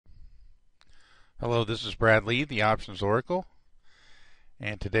Hello, this is Brad Lee, the Options Oracle,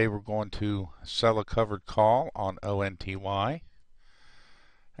 and today we're going to sell a covered call on ONTY.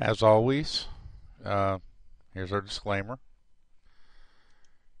 As always, here's our disclaimer.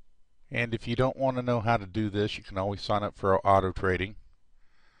 And if you don't want to know how to do this, you can always sign up for auto trading.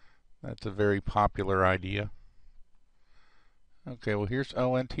 That's a very popular idea. Okay, well here's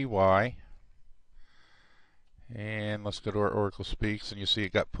ONTY. And let's go to our Oracle Speaks, and you see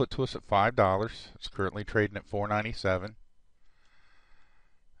it got put to us at $5. It's currently trading at $4.97.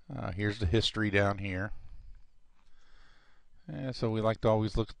 Here's the history down here. And so we like to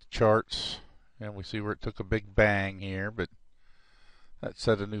always look at the charts, and we see where it took a big bang here, but that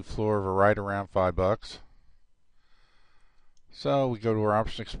set a new floor of right around $5. So we go to our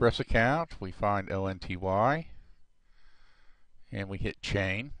Option Express account, we find ONTY, and we hit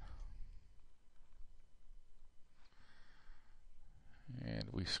chain. And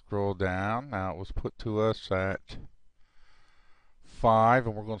we scroll down. Now it was put to us at 5,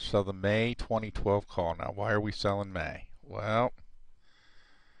 and we're going to sell the May 2012 call. Now, why are we selling May? Well,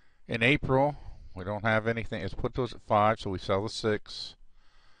 in April, we don't have anything. It's put to us at 5, so we sell the 6.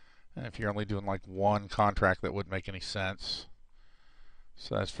 And if you're only doing like one contract, that wouldn't make any sense.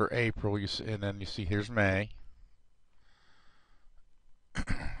 So that's for April. And then you see here's May.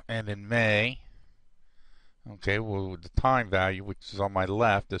 And in May, okay, well, the time value, which is on my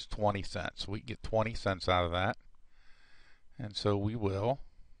left, is 20 cents. We get 20 cents out of that. And so we will,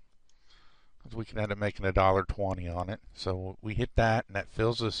 because we can end up making $1.20 on it. So we hit that, and that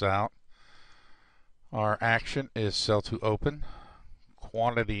fills this out. Our action is sell to open.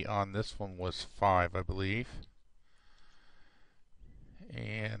 Quantity on this one was 5, I believe.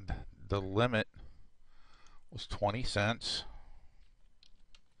 And the limit was 20 cents.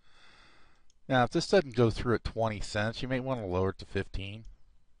 Now, if this doesn't go through at 20 cents, you may want to lower it to 15.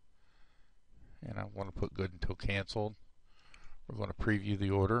 And I want to put good until canceled. We're going to preview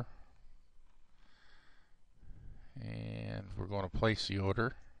the order. And we're going to place the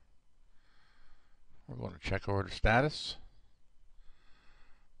order. We're going to check order status.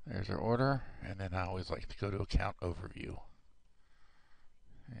 There's our order. And then I always like to go to account overview.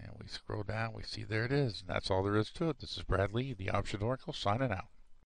 And we scroll down, we see there it is. And that's all there is to it. This is Brad Lee, the Option Oracle, signing out.